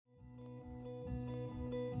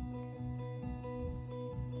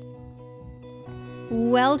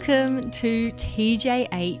Welcome to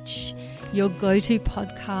TJH, your go-to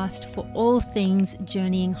podcast for all things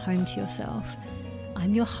journeying home to yourself.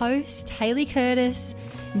 I'm your host, Hayley Curtis,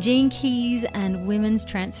 Gene Keys and Women's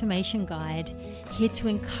Transformation Guide, here to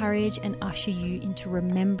encourage and usher you into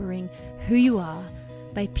remembering who you are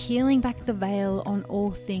by peeling back the veil on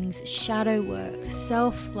all things shadow work,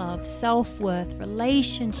 self-love, self-worth,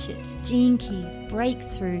 relationships, Gene Keys,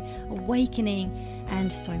 breakthrough, awakening, and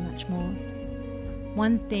so much more.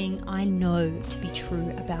 One thing I know to be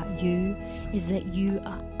true about you is that you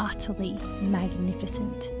are utterly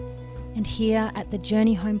magnificent. And here at the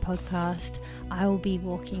Journey Home podcast, I will be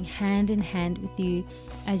walking hand in hand with you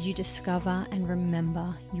as you discover and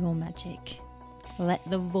remember your magic. Let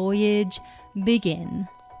the voyage begin.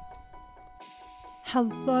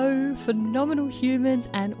 Hello, phenomenal humans,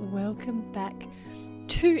 and welcome back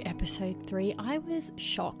to episode 3. I was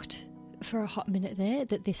shocked for a hot minute there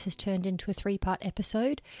that this has turned into a 3-part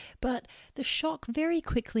episode, but the shock very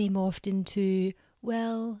quickly morphed into,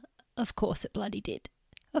 well, of course it bloody did.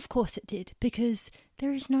 Of course it did, because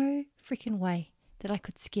there is no freaking way that I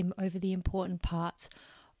could skim over the important parts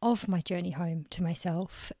of my journey home to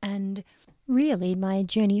myself. And really, my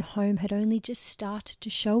journey home had only just started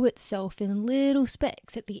to show itself in little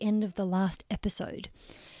specks at the end of the last episode.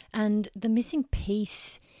 And the missing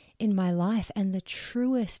piece in my life and the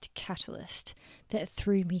truest catalyst that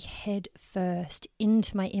threw me head first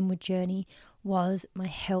into my inward journey was my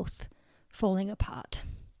health falling apart.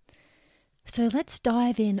 So let's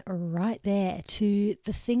dive in right there to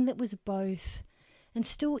the thing that was both, and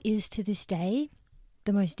still is to this day,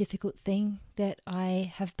 the most difficult thing that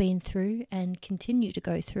I have been through and continue to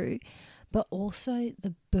go through, but also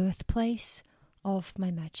the birthplace of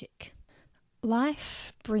my magic.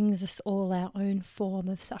 Life brings us all our own form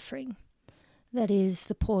of suffering. That is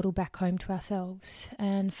the portal back home to ourselves.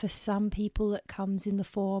 And for some people, it comes in the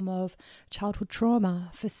form of childhood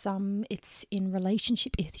trauma. For some, it's in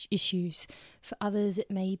relationship issues. For others,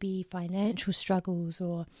 it may be financial struggles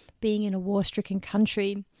or being in a war-stricken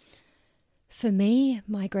country. For me,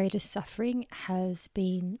 my greatest suffering has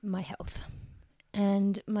been my health.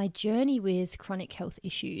 And my journey with chronic health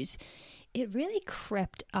issues, it really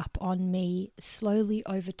crept up on me slowly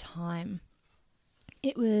over time.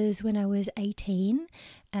 It was when I was 18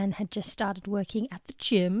 and had just started working at the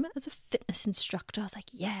gym as a fitness instructor. I was like,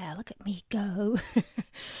 yeah, look at me go.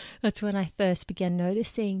 That's when I first began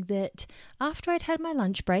noticing that after I'd had my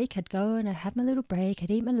lunch break, I'd go and I'd have my little break,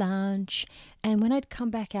 I'd eat my lunch. And when I'd come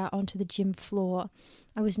back out onto the gym floor,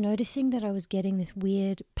 I was noticing that I was getting this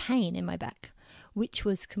weird pain in my back, which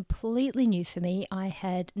was completely new for me. I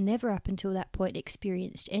had never up until that point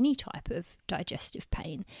experienced any type of digestive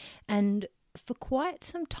pain. And for quite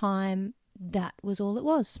some time, that was all it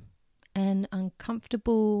was. An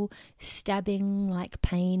uncomfortable, stabbing-like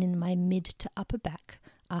pain in my mid to upper back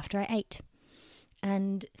after I ate.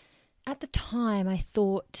 And at the time, I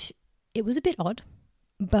thought it was a bit odd,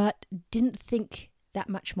 but didn't think that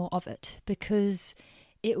much more of it because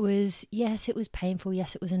it was painful,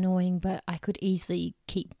 yes, it was annoying, but I could easily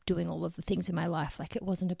keep doing all of the things in my life. Like, it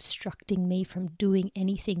wasn't obstructing me from doing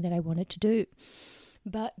anything that I wanted to do.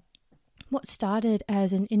 But what started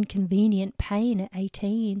as an inconvenient pain at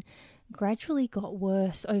 18 gradually got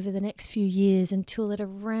worse over the next few years until at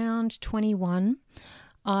around 21,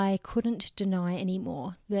 I couldn't deny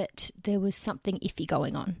anymore that there was something iffy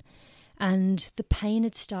going on. And the pain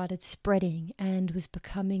had started spreading and was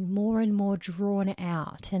becoming more and more drawn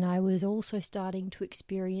out. And I was also starting to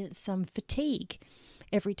experience some fatigue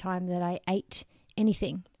every time that I ate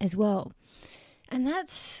anything as well. And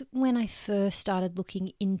that's when I first started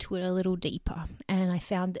looking into it a little deeper. And I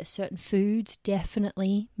found that certain foods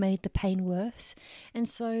definitely made the pain worse. And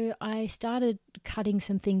so I started cutting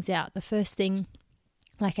some things out. The first thing,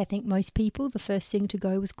 like I think most people, the first thing to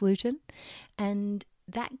go was gluten. And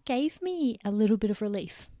that gave me a little bit of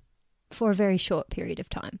relief for a very short period of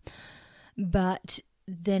time. But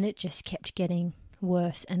then it just kept getting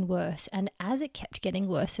worse and worse. And as it kept getting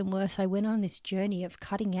worse and worse, I went on this journey of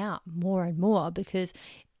cutting out more and more because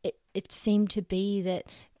it seemed to be that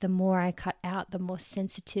the more I cut out, the more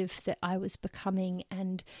sensitive that I was becoming.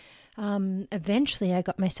 And eventually I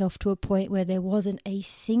got myself to a point where there wasn't a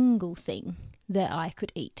single thing that I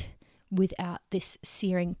could eat without this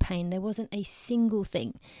searing pain. There wasn't a single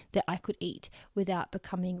thing that I could eat without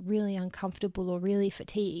becoming really uncomfortable or really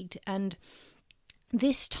fatigued. And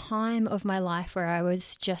this time of my life where I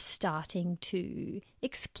was just starting to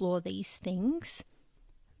explore these things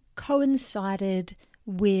coincided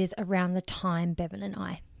with around the time Bevan and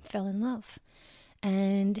I fell in love.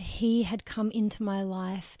 And he had come into my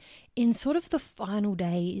life in sort of the final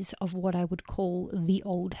days of what I would call the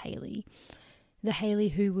old Hayley. The Hayley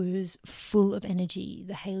who was full of energy,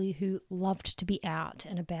 the Hayley who loved to be out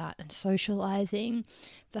and about and socializing,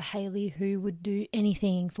 the Hayley who would do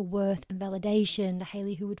anything for worth and validation, the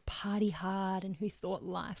Hayley who would party hard and who thought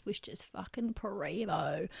life was just fucking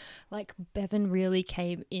primo. Like, Bevan really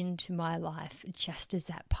came into my life just as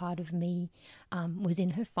that part of me was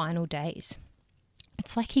in her final days.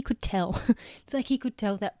 It's like he could tell. It's like he could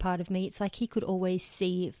tell that part of me. It's like he could always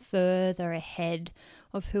see further ahead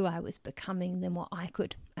of who I was becoming than what I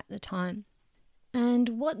could at the time. And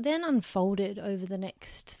what then unfolded over the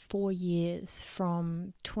next 4 years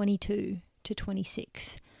from 22 to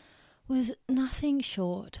 26 was nothing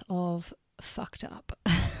short of fucked up.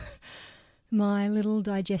 My little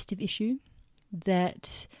digestive issue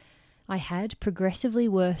that I had progressively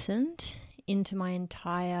worsened into my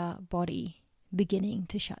entire body beginning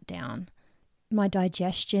to shut down. My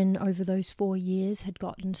digestion over those 4 years had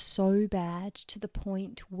gotten so bad to the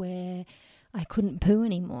point where I couldn't poo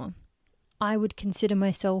anymore. I would consider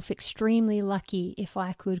myself extremely lucky if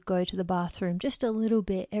I could go to the bathroom just a little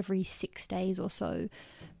bit every 6 days or so.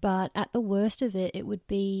 But at the worst of it, it would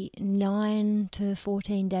be 9 to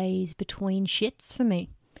 14 days between shits for me.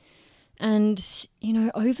 And,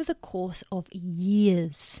 over the course of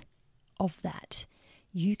years of that,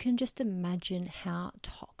 you can just imagine how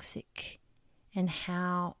toxic and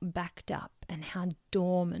how backed up and how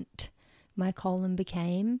dormant my colon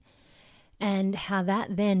became, and how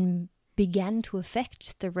that then began to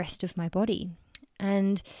affect the rest of my body.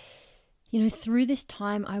 And, through this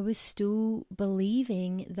time, I was still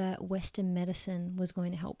believing that Western medicine was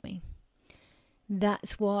going to help me.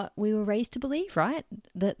 That's what we were raised to believe, right?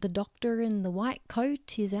 That the doctor in the white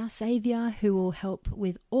coat is our savior who will help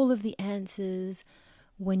with all of the answers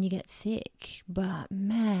when you get sick. But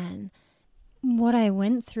man, what I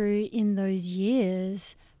went through in those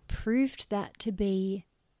years proved that to be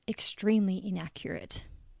extremely inaccurate.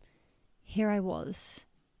 Here I was,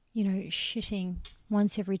 shitting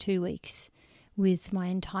once every 2 weeks with my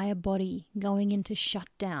entire body going into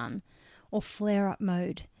shutdown or flare-up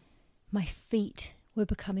mode. My feet were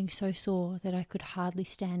becoming so sore that I could hardly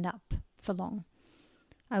stand up for long.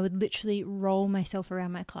 I would literally roll myself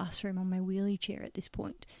around my classroom on my wheelie chair at this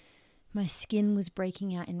point. My skin was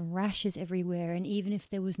breaking out in rashes everywhere, and even if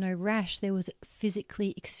there was no rash, there was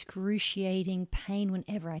physically excruciating pain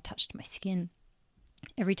whenever I touched my skin.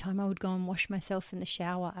 Every time I would go and wash myself in the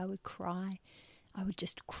shower, I would cry. I would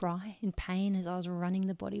just cry in pain as I was running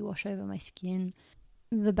the body wash over my skin.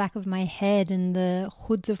 The back of my head and the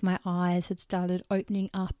hoods of my eyes had started opening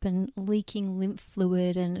up and leaking lymph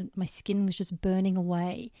fluid, and my skin was just burning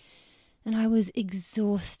away. And I was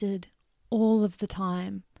exhausted all of the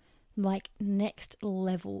time, like next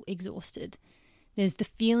level exhausted. There's the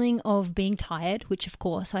feeling of being tired, which of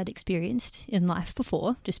course I'd experienced in life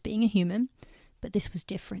before, just being a human, but this was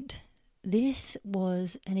different. This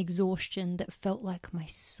was an exhaustion that felt like my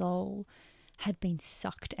soul had been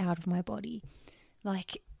sucked out of my body.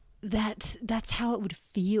 Like that's how it would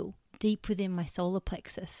feel deep within my solar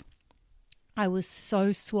plexus. I was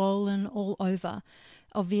so swollen all over,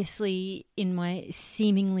 obviously in my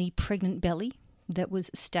seemingly pregnant belly that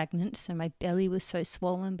was stagnant. So my belly was so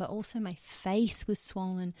swollen, but also my face was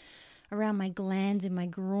swollen. Around my glands, in my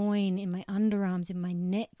groin, in my underarms, in my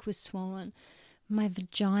neck was swollen. My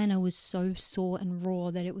vagina was so sore and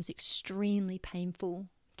raw that it was extremely painful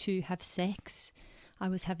to have sex. I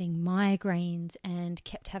was having migraines and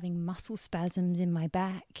kept having muscle spasms in my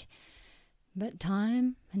back. But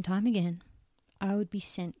time and time again, I would be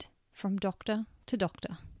sent from doctor to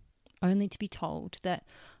doctor, only to be told that,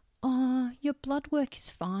 "Oh, your blood work is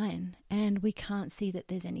fine and we can't see that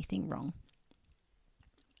there's anything wrong."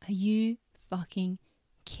 Are you fucking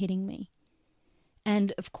kidding me?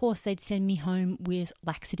 And of course, they'd send me home with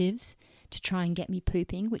laxatives to try and get me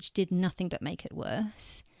pooping, which did nothing but make it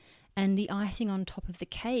worse. And the icing on top of the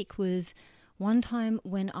cake was one time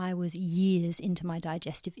when I was years into my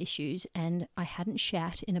digestive issues and I hadn't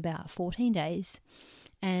shat in about 14 days,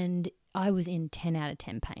 and I was in 10 out of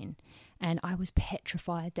 10 pain, and I was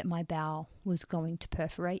petrified that my bowel was going to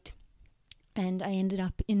perforate. And I ended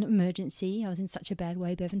up in emergency. I was in such a bad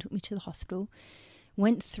way. Bevan took me to the hospital,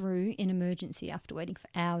 went through in emergency after waiting for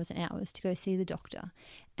hours and hours to go see the doctor,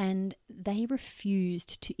 and they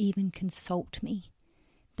refused to even consult me.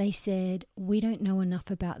 They said, "We don't know enough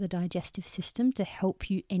about the digestive system to help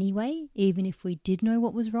you anyway, even if we did know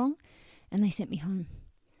what was wrong." And they sent me home.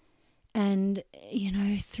 And,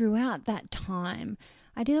 throughout that time,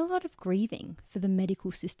 I did a lot of grieving for the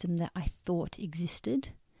medical system that I thought existed.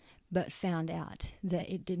 but found out that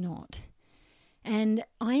it did not. And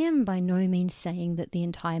I am by no means saying that the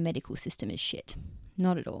entire medical system is shit.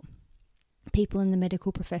 Not at all. People in the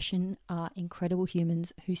medical profession are incredible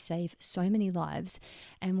humans who save so many lives.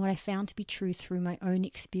 And what I found to be true through my own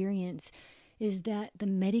experience is that the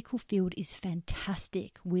medical field is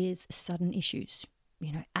fantastic with sudden issues.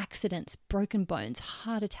 Accidents, broken bones,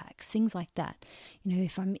 heart attacks, things like that.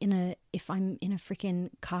 If I'm in a freaking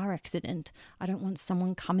car accident, I don't want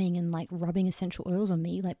someone coming and like rubbing essential oils on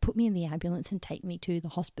me. Like, put me in the ambulance and take me to the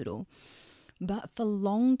hospital. But for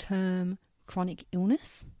long-term chronic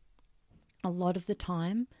illness, a lot of the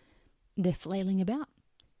time they're flailing about.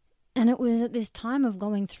 And it was at this time of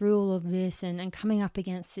going through all of this and coming up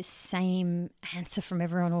against this same answer from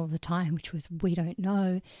everyone all the time, which was, we don't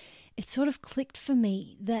know. It sort of clicked for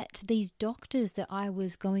me that these doctors that I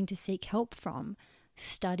was going to seek help from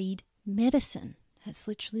studied medicine. That's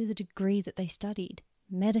literally the degree that they studied.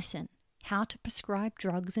 Medicine. How to prescribe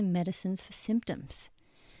drugs and medicines for symptoms.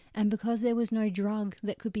 And because there was no drug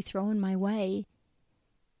that could be thrown my way,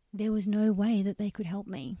 there was no way that they could help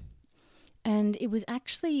me. And it was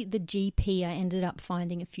actually the GP I ended up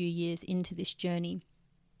finding a few years into this journey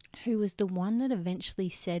who was the one that eventually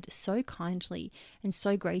said so kindly and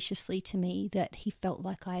so graciously to me that he felt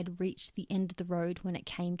like I had reached the end of the road when it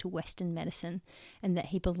came to Western medicine, and that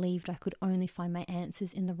he believed I could only find my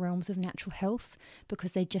answers in the realms of natural health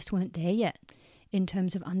because they just weren't there yet in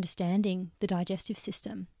terms of understanding the digestive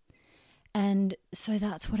system. And so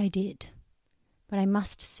that's what I did. But I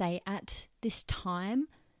must say, at this time,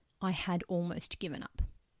 I had almost given up.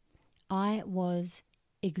 I was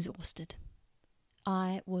exhausted.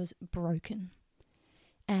 I was broken.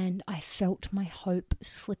 And I felt my hope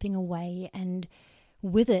slipping away. And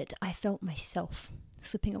with it, I felt myself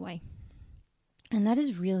slipping away. And that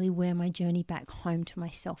is really where my journey back home to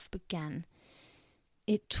myself began.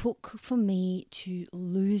 It took for me to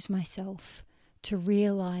lose myself, to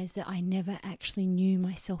realize that I never actually knew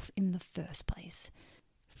myself in the first place.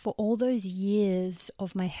 For all those years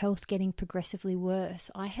of my health getting progressively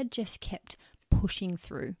worse, I had just kept pushing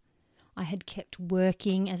through. I had kept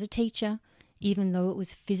working as a teacher, even though it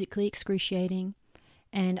was physically excruciating.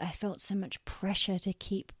 And I felt so much pressure to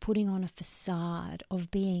keep putting on a facade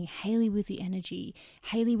of being Hayley with the energy,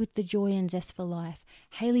 Hayley with the joy and zest for life,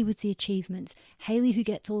 Hayley with the achievements, Hayley who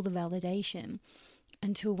gets all the validation,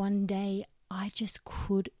 until one day I just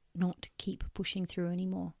could not keep pushing through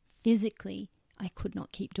anymore. Physically, I could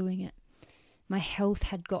not keep doing it. My health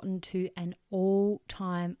had gotten to an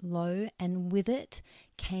all-time low, and with it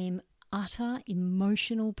came utter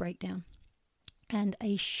emotional breakdown and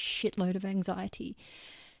a shitload of anxiety.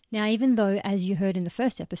 Now, even though, as you heard in the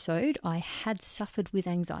first episode, I had suffered with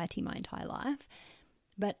anxiety my entire life,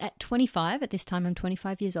 but at 25, at this time I'm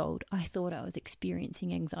 25 years old, I thought I was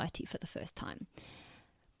experiencing anxiety for the first time.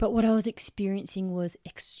 But what I was experiencing was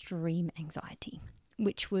extreme anxiety,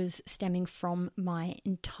 which was stemming from my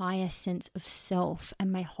entire sense of self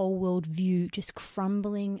and my whole world view just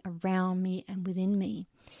crumbling around me and within me.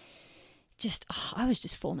 I was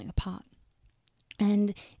just falling apart.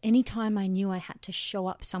 And anytime I knew I had to show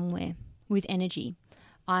up somewhere with energy,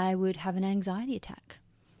 I would have an anxiety attack.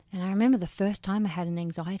 And I remember the first time I had an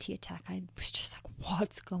anxiety attack, I was just like,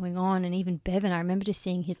 what's going on? And even Bevan, I remember just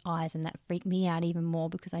seeing his eyes, and that freaked me out even more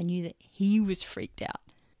because I knew that he was freaked out.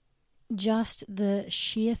 Just the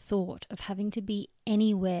sheer thought of having to be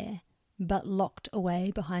anywhere but locked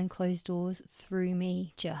away behind closed doors threw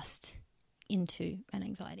me just into an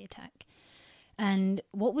anxiety attack. And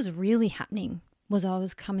what was really happening was I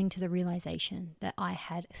was coming to the realization that I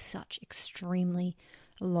had such extremely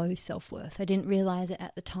low self-worth. I didn't realize it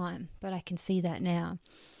at the time, but I can see that now.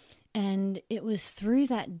 And it was through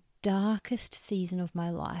that darkest season of my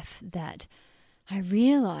life that I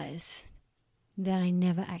realized that I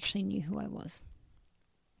never actually knew who I was,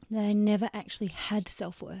 that I never actually had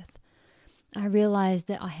self-worth. I realized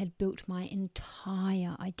that I had built my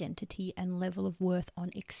entire identity and level of worth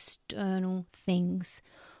on external things,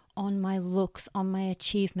 on my looks, on my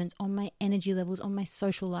achievements, on my energy levels, on my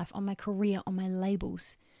social life, on my career, on my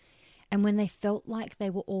labels. And when they felt like they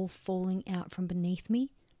were all falling out from beneath me,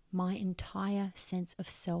 my entire sense of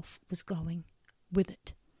self was going with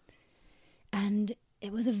it. And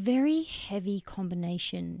it was a very heavy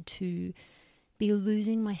combination to be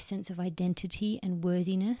losing my sense of identity and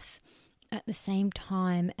worthiness at the same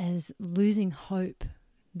time as losing hope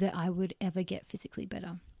that I would ever get physically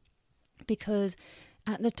better. Because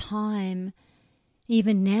at the time,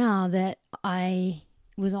 even now that I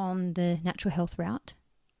was on the natural health route,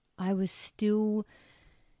 I was still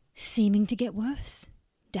seeming to get worse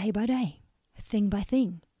day by day, thing by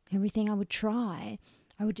thing. Everything I would try,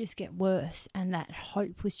 I would just get worse, and that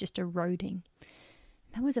hope was just eroding.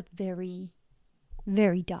 That was a very,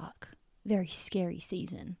 very dark, very scary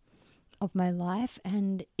season of my life,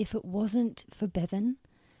 and if it wasn't for Bevan,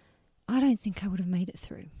 I don't think I would have made it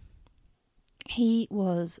through. He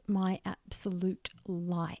was my absolute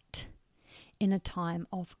light in a time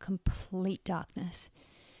of complete darkness.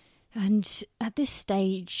 And at this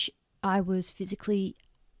stage, I was physically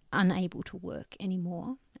unable to work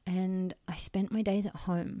anymore, and I spent my days at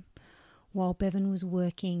home while Bevan was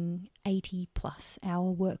working 80+ hour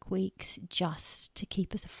work weeks just to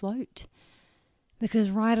keep us afloat. Because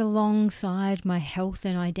right alongside my health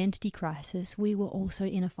and identity crisis, we were also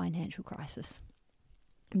in a financial crisis.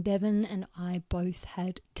 Bevan and I both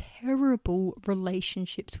had terrible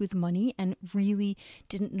relationships with money and really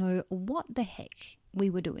didn't know what the heck we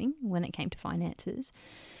were doing when it came to finances.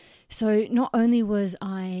 So not only was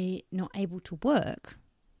I not able to work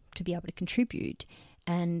to be able to contribute,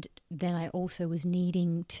 and then I also was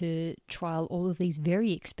needing to trial all of these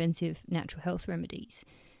very expensive natural health remedies,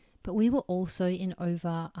 but we were also in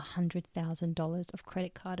over $100,000 of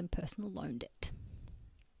credit card and personal loan debt.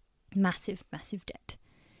 Massive, massive debt.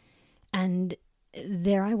 And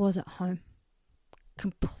there I was at home,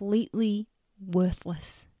 completely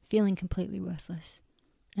worthless, feeling completely worthless.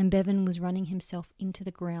 And Bevan was running himself into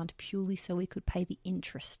the ground purely so we could pay the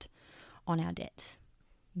interest on our debts.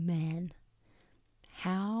 Man,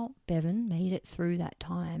 how Bevan made it through that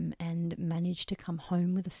time and managed to come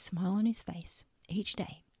home with a smile on his face each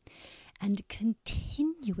day and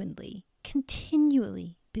continually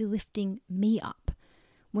be lifting me up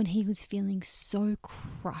when he was feeling so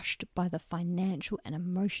crushed by the financial and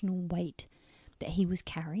emotional weight that he was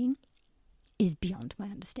carrying is beyond my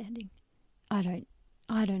understanding. I don't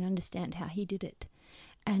understand how he did it.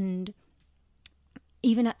 And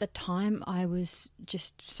even at the time, I was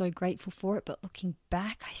just so grateful for it. But looking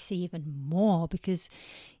back, I see even more because,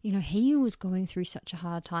 he was going through such a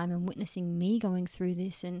hard time and witnessing me going through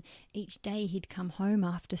this. And each day he'd come home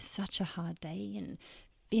after such a hard day and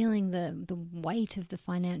feeling the weight of the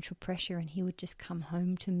financial pressure. And he would just come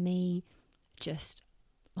home to me just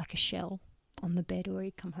like a shell on the bed, or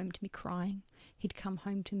he'd come home to me crying. He'd come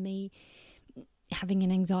home to me having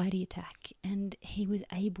an anxiety attack, and he was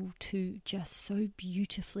able to just so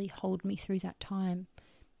beautifully hold me through that time.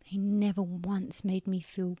 He never once made me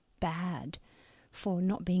feel bad for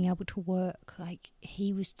not being able to work. Like,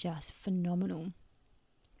 he was just phenomenal.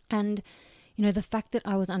 And the fact that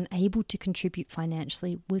I was unable to contribute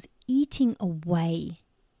financially was eating away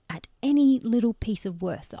at any little piece of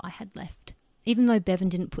worth that I had left. Even though Bevan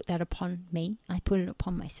didn't put that upon me, I put it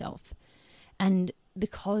upon myself. And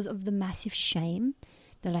because of the massive shame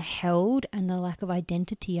that I held and the lack of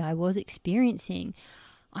identity I was experiencing,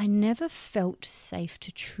 I never felt safe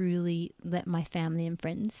to truly let my family and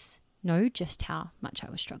friends know just how much I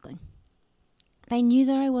was struggling. They knew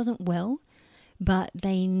that I wasn't well, but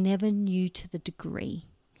they never knew to the degree.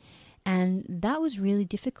 And that was really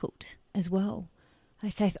difficult as well.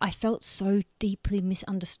 Like, I felt so deeply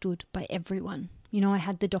misunderstood by everyone. I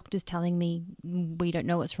had the doctors telling me, we don't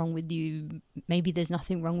know what's wrong with you. Maybe there's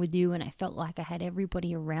nothing wrong with you. And I felt like I had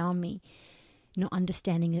everybody around me not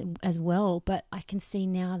understanding it as well. But I can see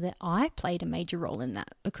now that I played a major role in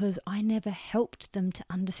that because I never helped them to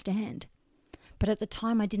understand. But at the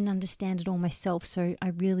time, I didn't understand it all myself. So I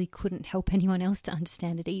really couldn't help anyone else to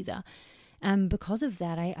understand it either. And because of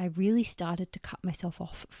that, I really started to cut myself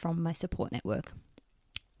off from my support network.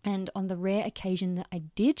 And on the rare occasion that I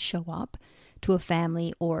did show up to a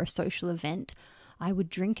family or a social event, I would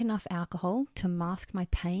drink enough alcohol to mask my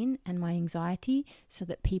pain and my anxiety so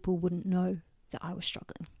that people wouldn't know that I was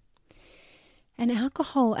struggling. And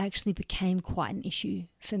alcohol actually became quite an issue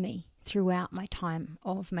for me throughout my time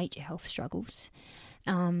of major health struggles.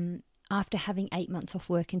 After having 8 months off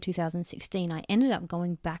work in 2016, I ended up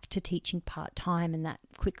going back to teaching part-time, and that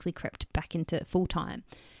quickly crept back into full-time.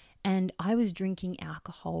 And I was drinking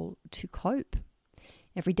alcohol to cope.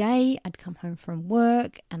 Every day I'd come home from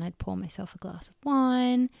work and I'd pour myself a glass of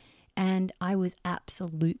wine, and I was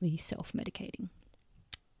absolutely self-medicating.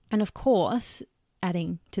 And of course,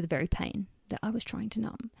 adding to the very pain that I was trying to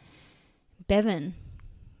numb. Bevan,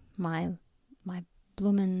 my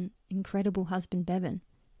bloomin' incredible husband Bevan,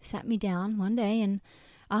 sat me down one day and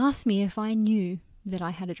asked me if I knew that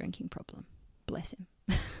I had a drinking problem. Bless him.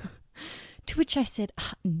 To which I said,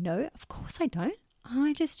 no, of course I don't.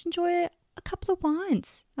 I just enjoy a couple of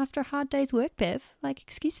wines after a hard day's work, Bev. Like,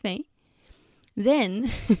 excuse me.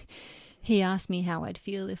 Then he asked me how I'd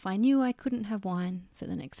feel if I knew I couldn't have wine for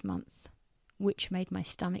the next month, which made my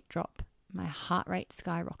stomach drop. My heart rate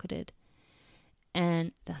skyrocketed.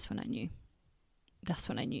 And that's when I knew. that's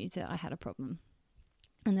when I knew that I had a problem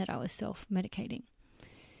and that I was self-medicating.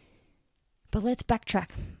 But let's backtrack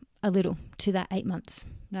a little to that 8 months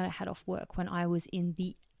that I had off work when I was in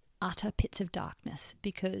the utter pits of darkness,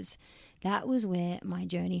 because that was where my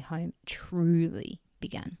journey home truly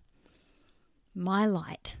began. My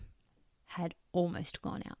light had almost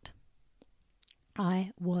gone out.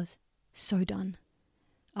 I was so done.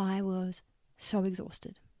 I was so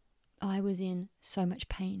exhausted. I was in so much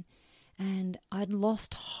pain, and I'd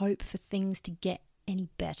lost hope for things to get any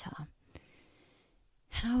better.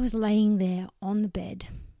 And I was laying there on the bed,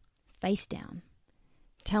 face down,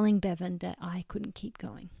 telling Bevan that I couldn't keep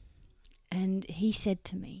going. And he said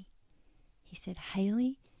to me, he said,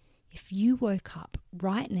 Hayley, if you woke up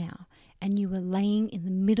right now and you were laying in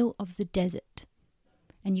the middle of the desert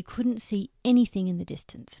and you couldn't see anything in the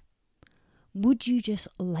distance, would you just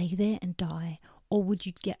lay there and die, or would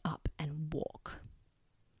you get up and walk?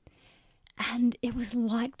 And it was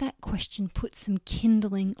like that question put some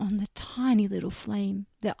kindling on the tiny little flame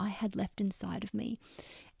that I had left inside of me.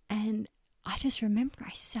 And I just remember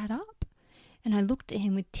I sat up and I looked at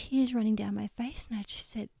him with tears running down my face, and I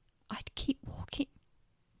just said, I'd keep walking.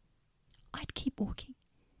 I'd keep walking.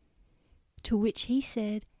 To which he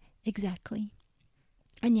said, exactly.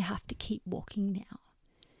 And you have to keep walking now.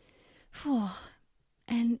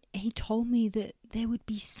 And he told me that there would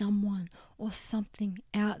be someone or something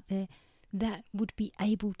out there that would be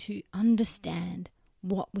able to understand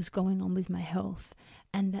what was going on with my health,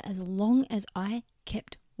 and that as long as I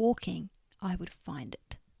kept walking, I would find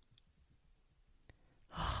it.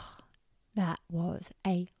 That was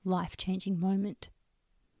a life-changing moment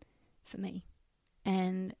for me.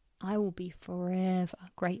 And I will be forever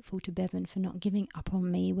grateful to Bevan for not giving up on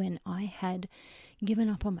me when I had given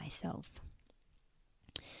up on myself.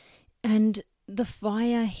 And the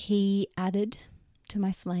fire he added to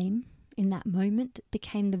my flame in that moment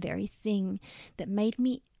became the very thing that made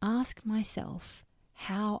me ask myself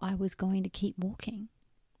how I was going to keep walking.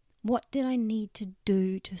 What did I need to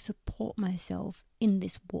do to support myself in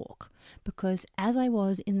this walk? Because as I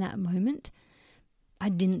was in that moment, I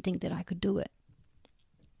didn't think that I could do it.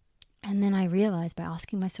 And then I realized, by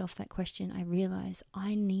asking myself that question, I realized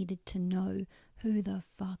I needed to know who the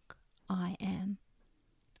fuck I am.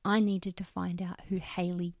 I needed to find out who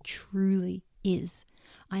Hayley truly is.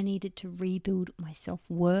 I needed to rebuild my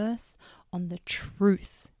self-worth on the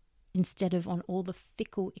truth instead of on all the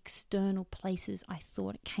fickle external places I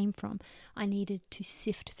thought it came from. I needed to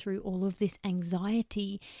sift through all of this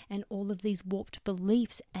anxiety and all of these warped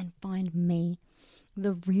beliefs and find me,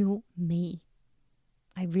 the real me.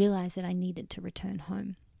 I realized that I needed to return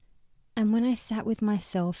home. And when I sat with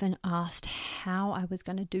myself and asked how I was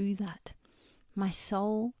going to do that, my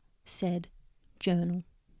soul said, journal.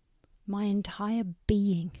 My entire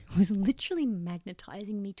being was literally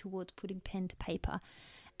magnetizing me towards putting pen to paper.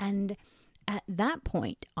 And at that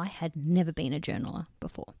point, I had never been a journaler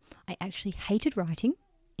before. I actually hated writing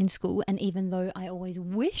in school, and even though I always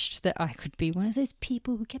wished that I could be one of those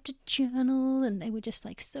people who kept a journal and they were just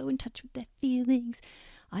like so in touch with their feelings,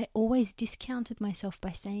 I always discounted myself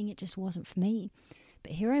by saying it just wasn't for me.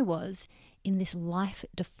 But here I was in this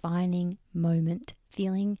life-defining moment,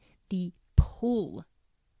 feeling the pull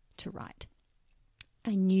to write.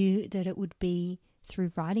 I knew that it would be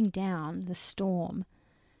through writing down the storm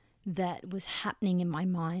that was happening in my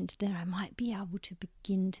mind that I might be able to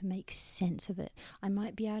begin to make sense of it. I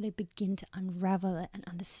might be able to begin to unravel it and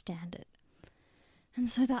understand it. And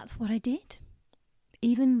so that's what I did.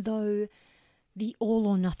 Even though the all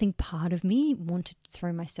or nothing part of me wanted to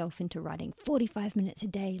throw myself into writing 45 minutes a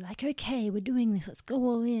day, like, okay, we're doing this, let's go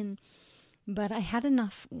all in. But I had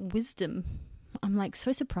enough wisdom. I'm like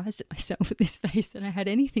so surprised at myself at this face that I had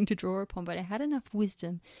anything to draw upon, but I had enough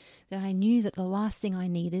wisdom that I knew that the last thing I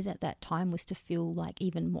needed at that time was to feel like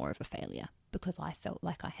even more of a failure, because I felt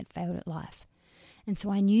like I had failed at life. And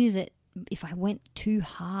so I knew that if I went too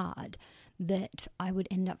hard, that I would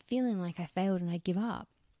end up feeling like I failed and I'd give up.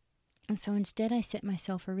 And so instead I set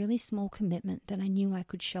myself a really small commitment that I knew I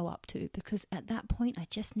could show up to, because at that point I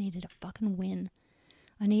just needed a fucking win.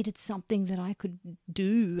 I needed something that I could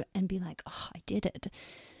do and be like, oh, I did it.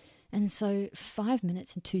 And so 5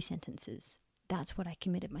 minutes and 2 sentences, that's what I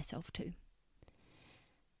committed myself to.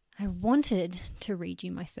 I wanted to read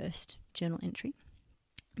you my first journal entry,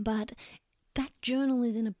 but that journal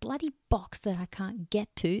is in a bloody box that I can't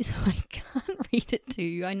get to, so I can't read it to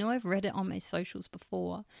you. I know I've read it on my socials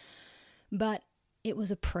before, but it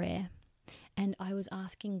was a prayer, and I was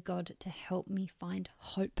asking God to help me find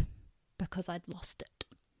hope because I'd lost it.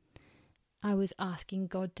 I was asking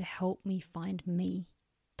God to help me find me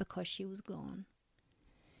because she was gone.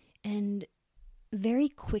 And very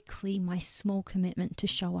quickly, my small commitment to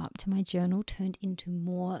show up to my journal turned into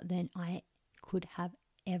more than I could have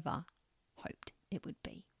ever hoped it would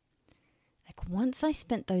be. Like once I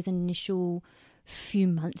spent those initial few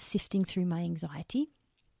months sifting through my anxiety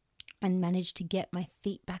and managed to get my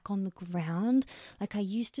feet back on the ground, like I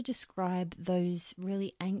used to describe those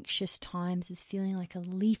really anxious times as feeling like a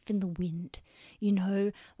leaf in the wind,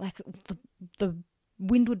 like the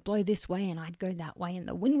wind would blow this way and I'd go that way, and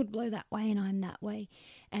the wind would blow that way and I'm that way.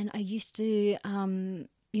 And I used to,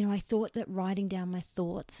 I thought that writing down my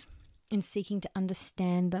thoughts and seeking to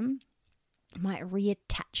understand them might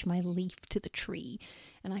reattach my leaf to the tree,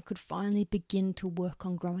 and I could finally begin to work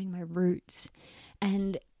on growing my roots.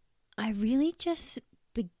 And I really just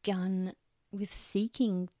begun with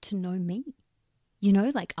seeking to know me.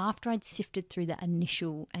 Like after I'd sifted through that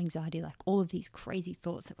initial anxiety, like all of these crazy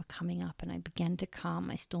thoughts that were coming up, and I began to calm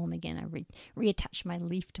my storm again, I reattached my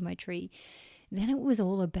leaf to my tree. Then it was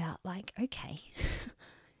all about like, okay,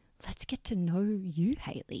 let's get to know you,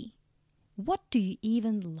 Hayley. What do you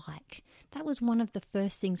even like? That was one of the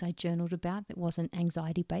first things I journaled about that wasn't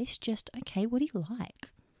anxiety based. Just, okay, what do you like?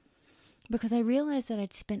 Because I realized that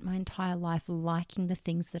I'd spent my entire life liking the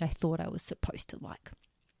things that I thought I was supposed to like,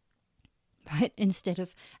 right? Instead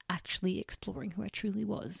of actually exploring who I truly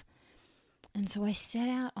was. And so I set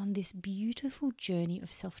out on this beautiful journey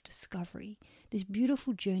of self-discovery, this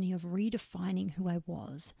beautiful journey of redefining who I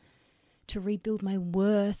was. To rebuild my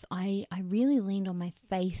worth, I really leaned on my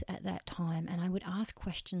faith at that time, and I would ask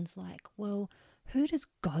questions like, well, who does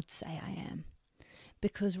God say I am?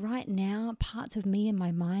 Because right now, parts of me in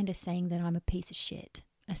my mind are saying that I'm a piece of shit,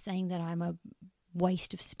 are saying that I'm a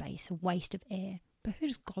waste of space, a waste of air. But who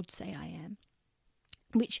does God say I am?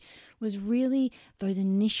 Which was really those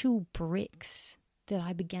initial bricks that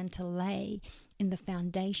I began to lay in the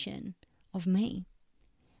foundation of me.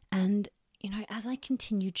 And as I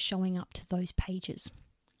continued showing up to those pages,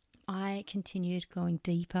 I continued going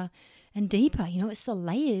deeper and deeper. It's the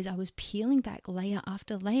layers. I was peeling back layer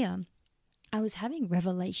after layer. I was having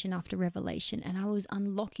revelation after revelation, and I was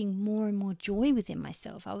unlocking more and more joy within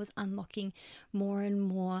myself. I was unlocking more and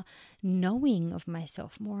more knowing of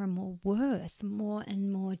myself, more and more worth, more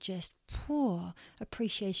and more just pure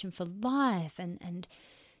appreciation for life, and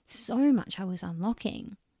so much I was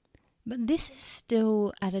unlocking. But this is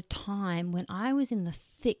still at a time when I was in the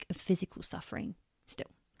thick of physical suffering still.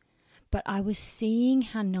 But I was seeing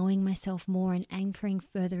how knowing myself more and anchoring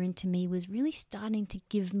further into me was really starting to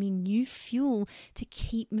give me new fuel to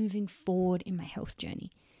keep moving forward in my health journey.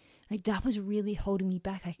 Like that was really holding me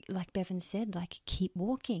back. Like Bevan said, like keep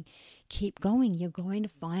walking, keep going. You're going to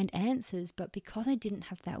find answers. But because I didn't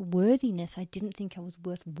have that worthiness, I didn't think I was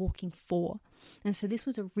worth walking for. And so this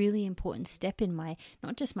was a really important step in my,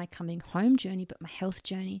 not just my coming home journey, but my health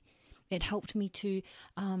journey. It helped me to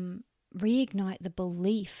reignite the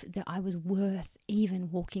belief that I was worth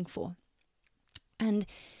even walking for. And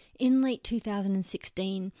in late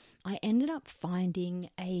 2016, I ended up finding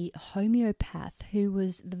a homeopath who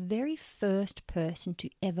was the very first person to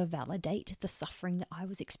ever validate the suffering that I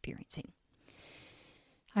was experiencing.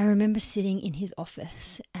 I remember sitting in his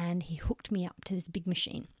office, and he hooked me up to this big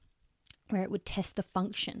machine where it would test the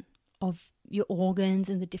function of your organs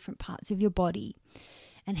and the different parts of your body.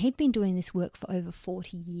 And he'd been doing this work for over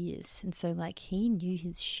 40 years. And so he knew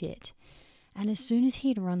his shit. And as soon as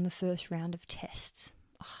he'd run the first round of tests,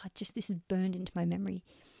 this is burned into my memory.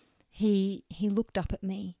 He looked up at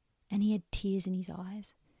me, and he had tears in his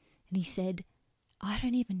eyes. And he said, I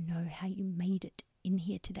don't even know how you made it in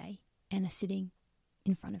here today and are sitting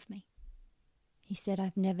in front of me. He said,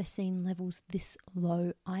 I've never seen levels this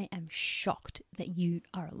low. I am shocked that you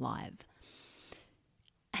are alive.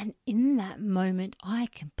 And in that moment, I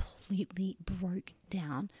completely broke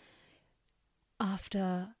down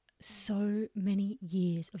after so many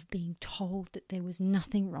years of being told that there was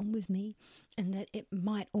nothing wrong with me and that it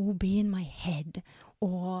might all be in my head,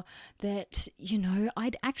 or that,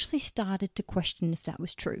 I'd actually started to question if that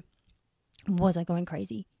was true. Was I going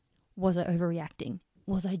crazy? Was I overreacting?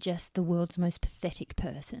 Was I just the world's most pathetic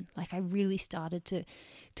person? I really started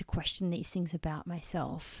to question these things about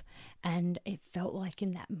myself. And it felt like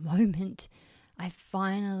in that moment, I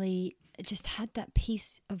finally just had that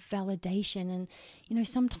piece of validation. And,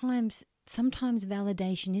 sometimes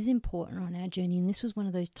validation is important on our journey. And this was one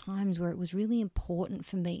of those times where it was really important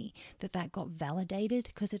for me that got validated,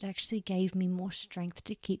 because it actually gave me more strength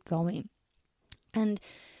to keep going. And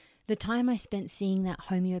the time I spent seeing that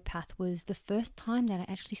homeopath was the first time that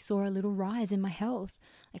I actually saw a little rise in my health.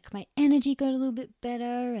 My energy got a little bit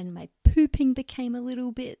better, and my pooping became a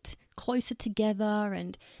little bit closer together.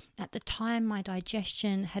 And at the time, my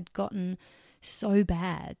digestion had gotten so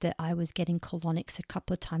bad that I was getting colonics a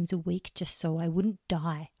couple of times a week just so I wouldn't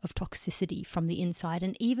die of toxicity from the inside.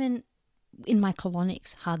 And even in my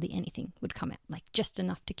colonics, hardly anything would come out, like just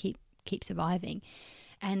enough to keep surviving.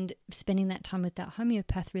 And spending that time with that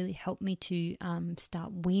homeopath really helped me to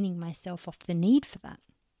start weaning myself off the need for that.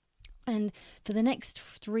 And for the next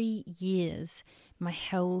 3 years, my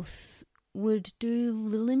health would do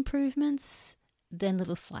little improvements, then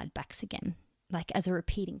little slide backs again, like as a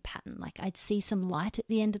repeating pattern. Like I'd see some light at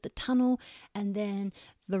the end of the tunnel, and then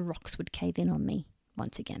the rocks would cave in on me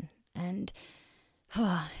once again. And,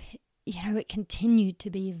 it continued to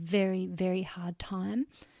be a very, very hard time.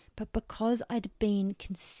 But because I'd been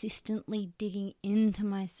consistently digging into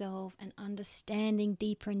myself and understanding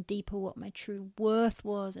deeper and deeper what my true worth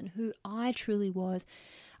was and who I truly was,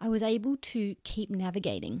 I was able to keep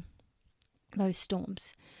navigating those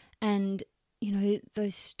storms. And,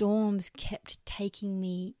 those storms kept taking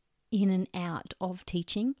me in and out of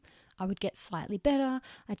teaching. I would get slightly better,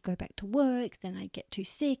 I'd go back to work, then I'd get too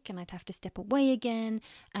sick and I'd have to step away again.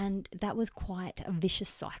 And that was quite a vicious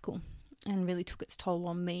cycle, and really took its toll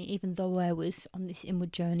on me, even though I was on this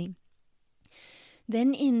inward journey.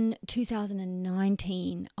 Then in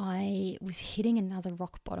 2019, I was hitting another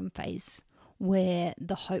rock bottom phase where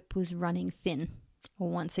the hope was running thin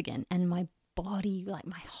once again, and my body, like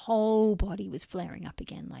my whole body was flaring up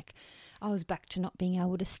again. Like I was back to not being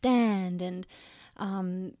able to stand, and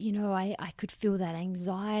I could feel that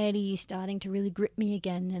anxiety starting to really grip me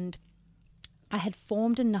again. And I had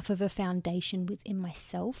formed enough of a foundation within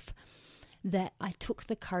myself that I took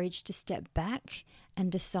the courage to step back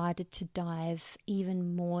and decided to dive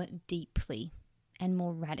even more deeply and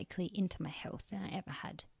more radically into my health than I ever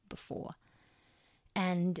had before.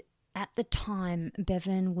 And at the time,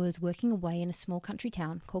 Bevan was working away in a small country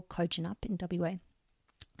town called Kojonup in WA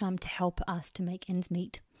to help us to make ends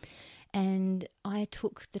meet. And I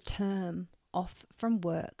took the term off from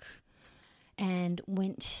work and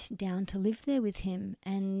went down to live there with him.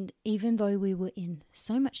 And even though we were in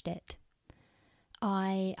so much debt,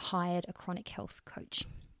 I hired a chronic health coach,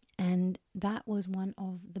 and that was one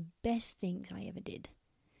of the best things I ever did.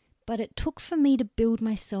 But it took for me to build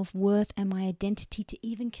my self-worth and my identity to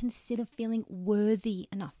even consider feeling worthy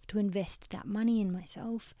enough to invest that money in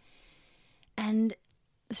myself. And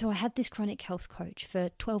so I had this chronic health coach for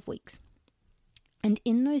 12 weeks. And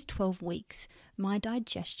in those 12 weeks, my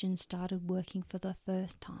digestion started working for the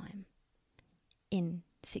first time in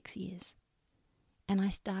 6 years. And I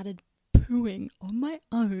started pooing on my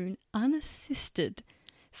own, unassisted,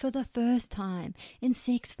 for the first time in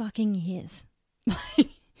 6 fucking years.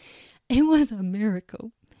 It was a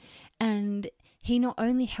miracle. And he not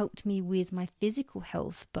only helped me with my physical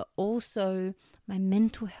health, but also my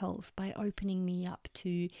mental health by opening me up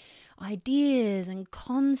to ideas and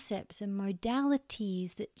concepts and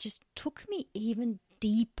modalities that just took me even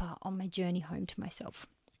deeper on my journey home to myself.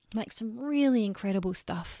 Like some really incredible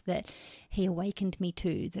stuff that he awakened me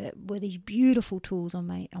to, that were these beautiful tools on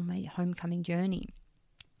my homecoming journey.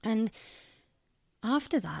 And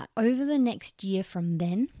after that, over the next year from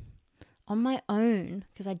then, on my own,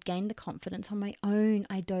 because I'd gained the confidence on my own,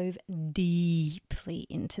 I dove deeply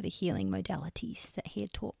into the healing modalities that he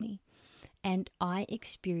had taught me. And I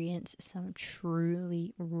experienced some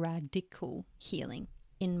truly radical healing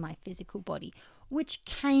in my physical body, which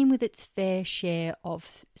came with its fair share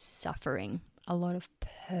of suffering. A lot of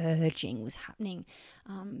purging was happening,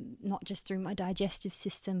 not just through my digestive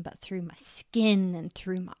system, but through my skin and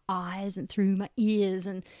through my eyes and through my ears.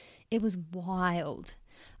 And it was wild.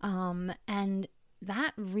 And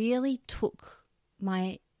that really took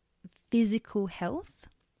my physical health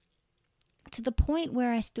to the point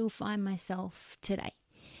where I still find myself today.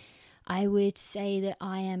 I would say that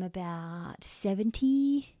I am about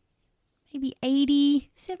 70, maybe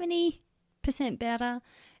 80, 70% better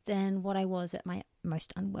than what I was at my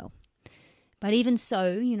most unwell. But even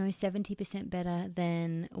so, 70% better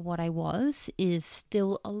than what I was is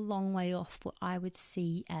still a long way off what I would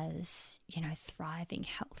see as, thriving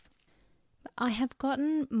health. But I have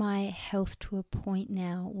gotten my health to a point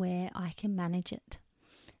now where I can manage it.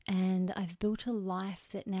 And I've built a life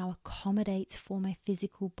that now accommodates for my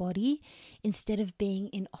physical body instead of being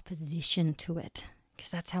in opposition to it.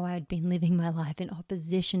 Because that's how I had been living my life, in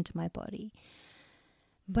opposition to my body.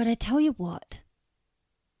 But I tell you what,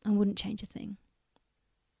 I wouldn't change a thing.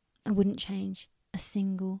 I wouldn't change a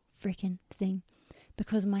single freaking thing,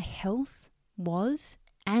 because my health was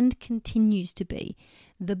and continues to be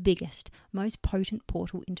the biggest, most potent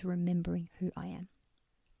portal into remembering who I am.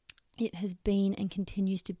 It has been and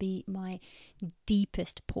continues to be my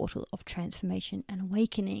deepest portal of transformation and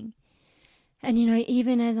awakening. And,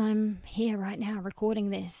 even as I'm here right now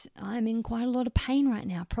recording this, I'm in quite a lot of pain right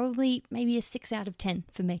now. Probably maybe a 6 out of 10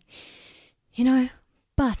 for me.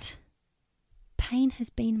 But pain has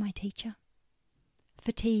been my teacher.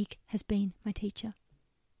 Fatigue has been my teacher.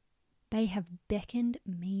 They have beckoned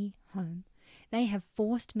me home. They have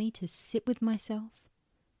forced me to sit with myself.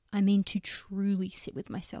 To truly sit with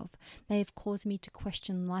myself. They have caused me to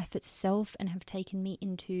question life itself and have taken me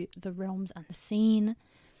into the realms unseen.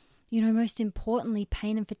 Most importantly,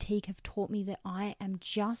 pain and fatigue have taught me that I am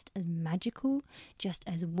just as magical, just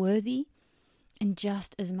as worthy, and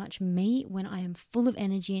just as much me when I am full of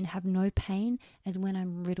energy and have no pain as when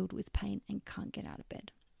I'm riddled with pain and can't get out of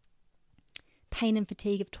bed. Pain and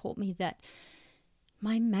fatigue have taught me that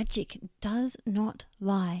my magic does not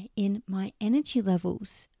lie in my energy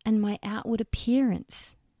levels and my outward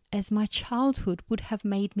appearance, as my childhood would have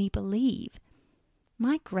made me believe.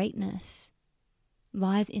 My greatness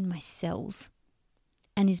lies in my cells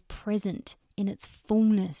and is present in its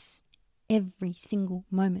fullness every single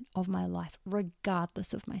moment of my life,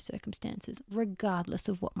 regardless of my circumstances, regardless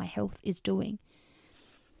of what my health is doing.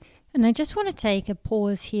 And I just want to take a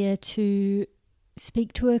pause here to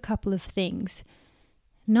speak to a couple of things.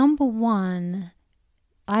 Number one,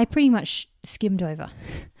 I pretty much skimmed over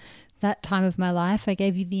that time of my life. I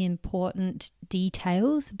gave you the important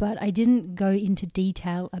details, but I didn't go into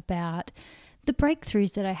detail about the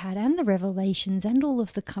breakthroughs that I had and the revelations and all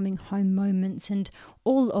of the coming home moments and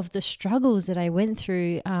all of the struggles that I went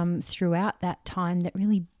through throughout that time that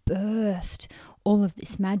really birthed all of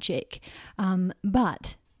this magic.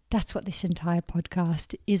 But that's what this entire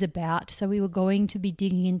podcast is about. So we were going to be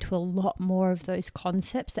digging into a lot more of those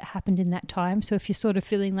concepts that happened in that time. So if you're sort of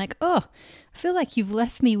feeling like, I feel like you've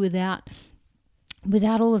left me without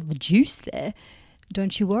all of the juice there,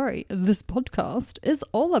 don't you worry. This podcast is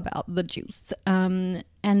all about the juice, and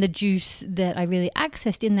the juice that I really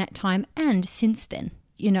accessed in that time and since then.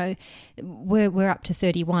 We're up to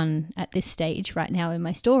 31 at this stage right now in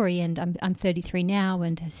my story, and I'm 33 now.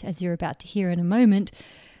 And as you're about to hear in a moment,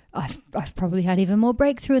 I've probably had even more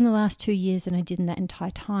breakthrough in the last 2 years than I did in that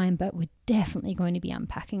entire time. But we're definitely going to be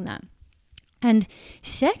unpacking that. And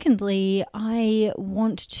secondly, I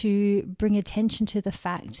want to bring attention to the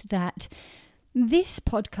fact that this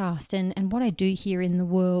podcast and what I do here in the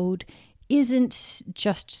world isn't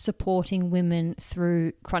just supporting women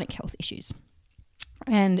through chronic health issues.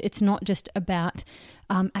 And it's not just about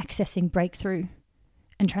accessing breakthrough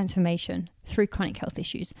and transformation through chronic health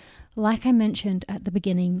issues. Like I mentioned at the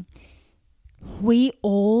beginning, we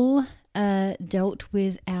all dealt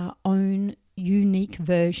with our own unique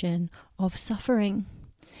version of suffering.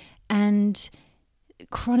 And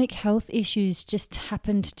chronic health issues just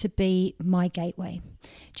happened to be my gateway,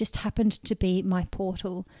 just happened to be my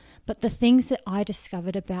portal. But the things that I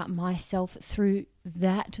discovered about myself through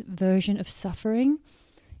that version of suffering,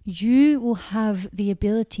 you will have the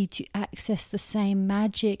ability to access the same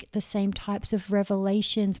magic, the same types of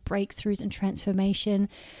revelations, breakthroughs, and transformation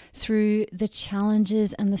through the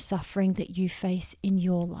challenges and the suffering that you face in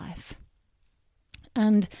your life.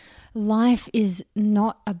 And life is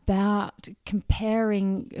not about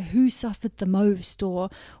comparing who suffered the most or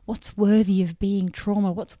what's worthy of being trauma,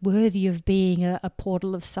 what's worthy of being a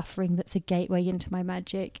portal of suffering that's a gateway into my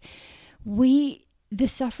magic. The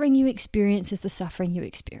suffering you experience is the suffering you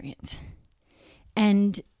experience.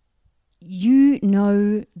 And you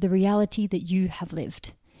know the reality that you have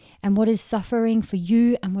lived. And what is suffering for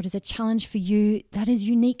you and what is a challenge for you, that is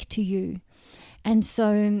unique to you. And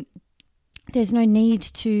so there's no need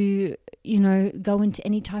to, go into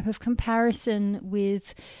any type of comparison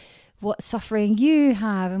with what suffering you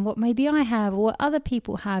have and what maybe I have or what other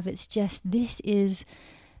people have. It's just, this is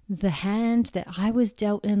the hand that I was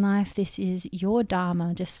dealt in life. This is your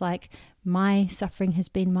dharma, just like my suffering has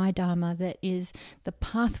been my dharma. That is the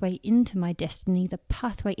pathway into my destiny, the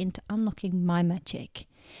pathway into unlocking my magic.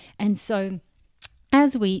 And so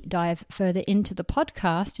as we dive further into the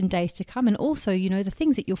podcast in days to come, and also, the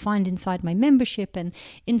things that you'll find inside my membership and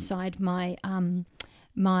inside my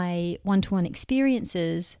my one-to-one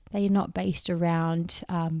experiences, they are not based around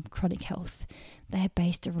chronic health. They are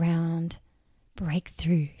based around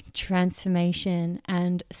breakthrough, transformation,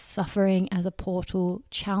 and suffering as a portal,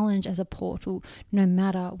 challenge as a portal, no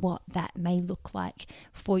matter what that may look like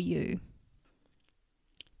for you.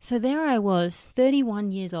 So there I was,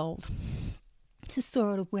 31 years old. This is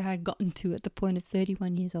sort of where I'd gotten to at the point of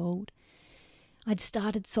 31 years old. I'd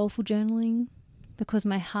started soulful journaling because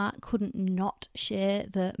my heart couldn't not share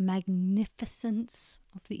the magnificence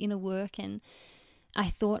of the inner work, and I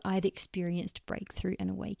thought I'd experienced breakthrough and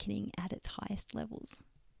awakening at its highest levels.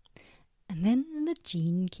 And then the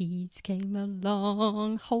Gene Keys came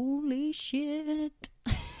along. Holy shit.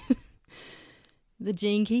 The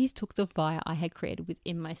Gene Keys took the fire I had created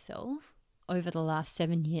within myself over the last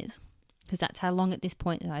 7 years. Because that's how long at this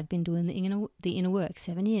point that I'd been doing the inner work,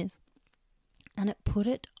 7 years. And it put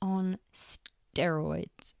it on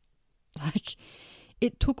steroids. Like,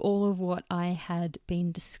 it took all of what I had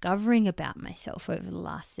been discovering about myself over the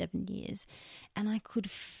last 7 years, and I could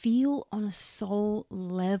feel on a soul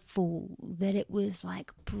level that it was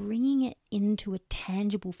like bringing it into a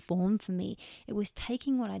tangible form for me. It was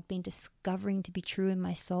taking what I'd been discovering to be true in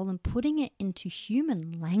my soul and putting it into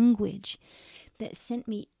human language that sent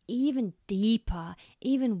me even deeper,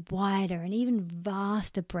 even wider, and even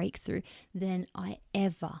vaster breakthrough than I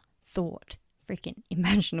ever thought freaking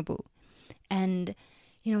imaginable. And,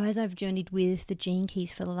 you know, as I've journeyed with the Gene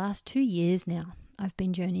Keys for the last 2 years now, I've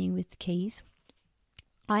been journeying with the Keys,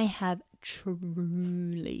 I have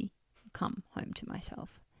truly come home to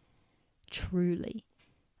myself. Truly.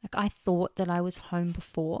 Like, I thought that I was home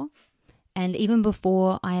before, and even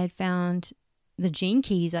before I had found the Gene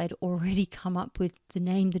Keys, I'd already come up with the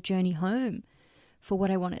name The Journey Home for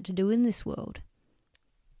what I wanted to do in this world.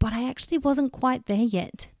 But I actually wasn't quite there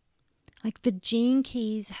yet. Like, the Gene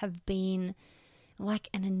Keys have been like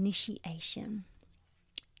an initiation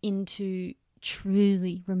into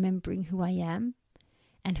truly remembering who I am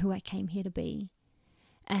and who I came here to be.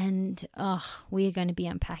 And we are going to be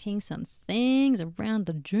unpacking some things around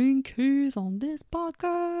the Gene Keys on this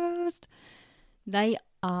podcast. They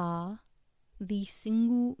are the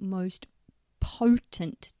single most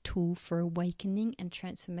potent tool for awakening and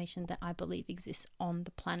transformation that I believe exists on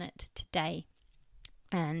the planet today.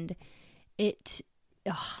 And it's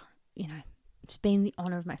been the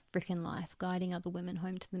honor of my freaking life guiding other women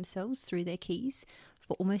home to themselves through their keys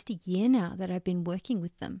for almost a year now that I've been working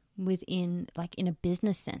with them in a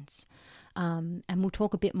business sense. And we'll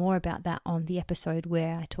talk a bit more about that on the episode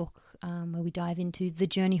where we dive into the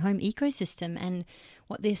Journey Home ecosystem and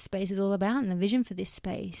what this space is all about and the vision for this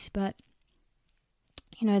space. But,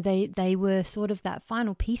 you know, they were sort of that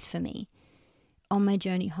final piece for me on my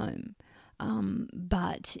journey home.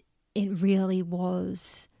 But it really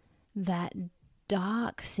was that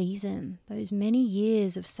dark season, those many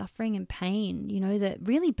years of suffering and pain, you know, that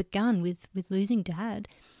really begun with losing Dad,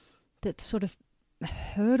 that sort of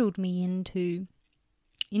hurtled me into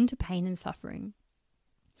pain and suffering.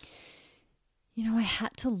 You know, I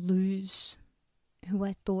had to lose who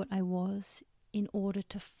I thought I was in order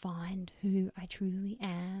to find who I truly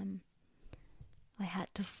am. I had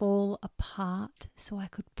to fall apart so I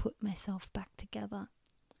could put myself back together.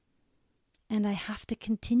 And I have to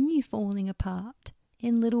continue falling apart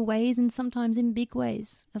in little ways and sometimes in big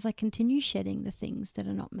ways as I continue shedding the things that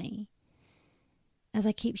are not me. As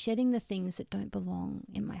I keep shedding the things that don't belong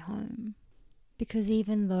in my home. Because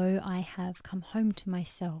even though I have come home to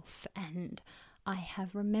myself and I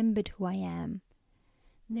have remembered who I am,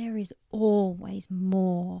 there is always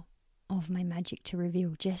more of my magic to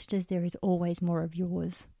reveal, just as there is always more of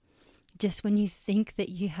yours. Just when you think that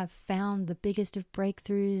you have found the biggest of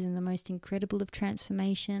breakthroughs and the most incredible of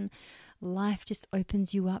transformation, life just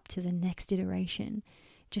opens you up to the next iteration,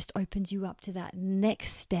 just opens you up to that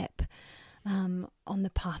next step on the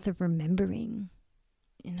path of remembering,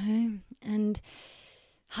 you know. And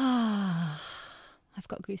I've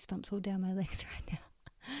got goosebumps all down my legs right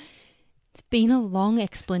now. It's been a long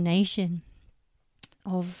explanation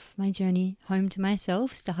of my journey home to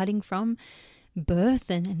myself, starting from birth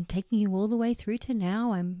and taking you all the way through to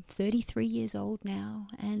now. I'm 33 years old now,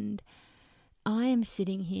 and I am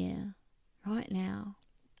sitting here right now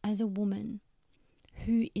as a woman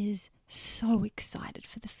who is so excited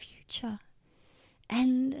for the future.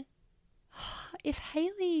 And if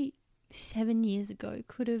Hayley 7 years ago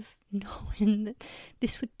could have known that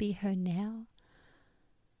this would be her now,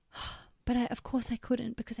 but of course I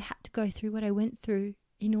couldn't, because I had to go through what I went through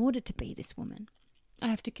in order to be this woman. I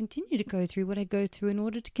have to continue to go through what I go through in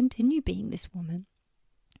order to continue being this woman.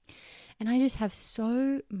 And I just have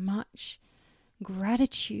so much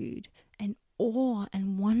gratitude and awe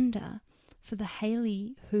and wonder for the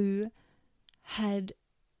Hayley who had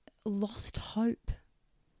lost hope,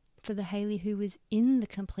 for the Hayley who was in the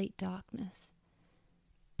complete darkness,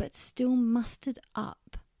 but still mustered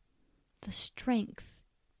up the strength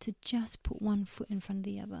to just put one foot in front of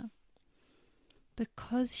the other.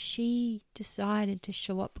 Because she decided to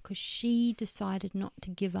show up, because she decided not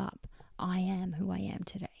to give up, I am who I am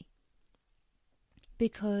today.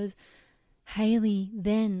 Because Hayley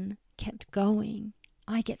then kept going,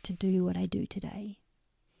 I get to do what I do today.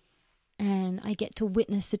 And I get to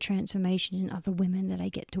witness the transformation in other women that I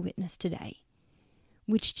get to witness today.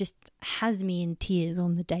 which just has me in tears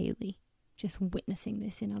on the daily, just witnessing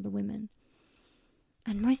this in other women.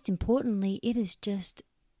 And most importantly, it has just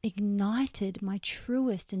ignited my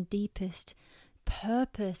truest and deepest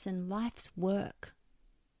purpose and life's work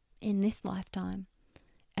in this lifetime.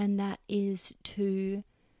 And that is to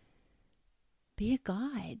be a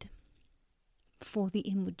guide for the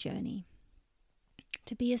inward journey,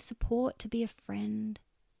 to be a support, to be a friend,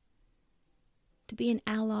 to be an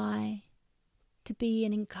ally, to be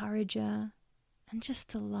an encourager, and just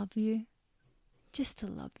to love you, just to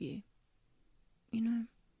love you. You know,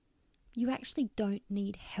 you actually don't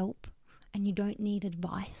need help and you don't need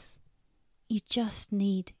advice. You just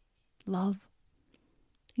need love.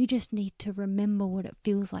 You just need to remember what it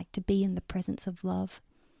feels like to be in the presence of love.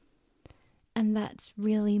 And that's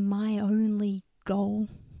really my only goal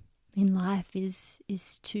in life is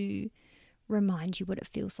to remind you what it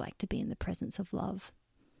feels like to be in the presence of love.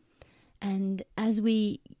 And as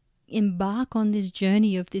we embark on this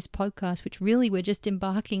journey of this podcast, which really we're just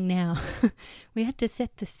embarking now, we had to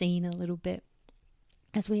set the scene a little bit.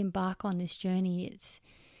 As we embark on this journey,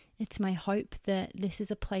 it's my hope that this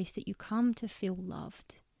is a place that you come to feel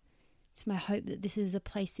loved. It's my hope that this is a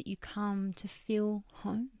place that you come to feel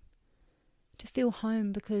home. To feel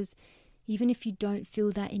home, because even if you don't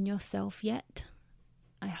feel that in yourself yet,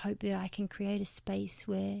 I hope that I can create a space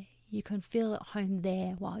where you can feel at home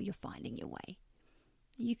there while you're finding your way.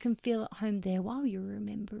 You can feel at home there while you're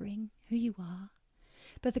remembering who you are.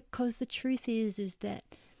 But because the truth is that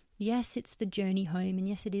yes, it's the journey home, and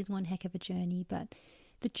yes, it is one heck of a journey, but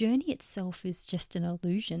the journey itself is just an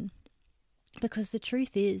illusion. Because the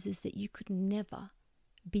truth is that you could never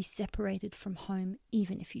be separated from home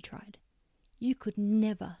even if you tried. You could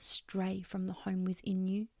never stray from the home within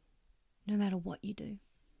you, no matter what you do.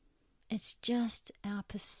 It's just our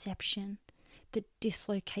perception that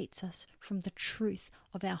dislocates us from the truth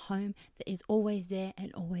of our home that is always there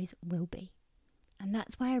and always will be. And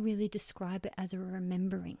that's why I really describe it as a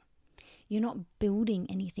remembering. You're not building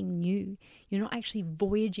anything new. You're not actually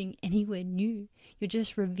voyaging anywhere new. You're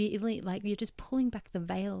just revealing, you're just pulling back the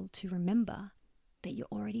veil to remember that you're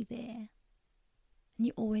already there. And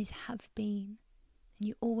you always have been. And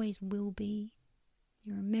you always will be.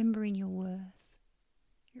 You're remembering your worth.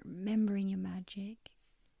 You're remembering your magic.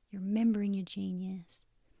 You're remembering your genius.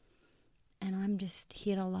 And I'm just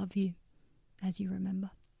here to love you as you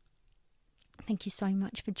remember. Thank you so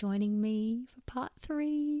much for joining me for part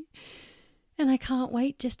 3. And I can't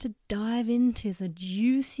wait just to dive into the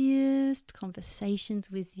juiciest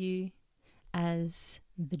conversations with you as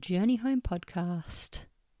the Journey Home podcast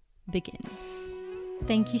begins.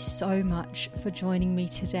 Thank you so much for joining me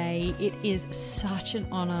today. It is such an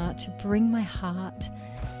honor to bring my heart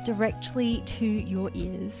directly to your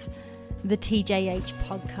ears. The TJH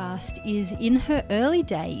podcast is in her early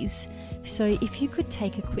days, so if you could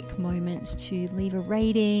take a quick moment to leave a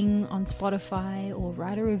rating on Spotify or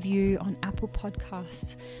write a review on Apple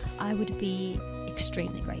Podcasts, I would be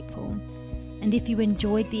extremely grateful. And if you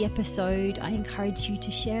enjoyed the episode, I encourage you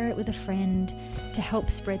to share it with a friend to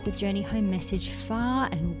help spread the Journey Home message far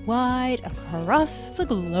and wide across the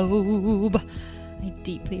globe. I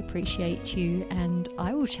deeply appreciate you, and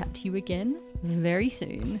I will chat to you again very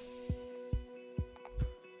soon.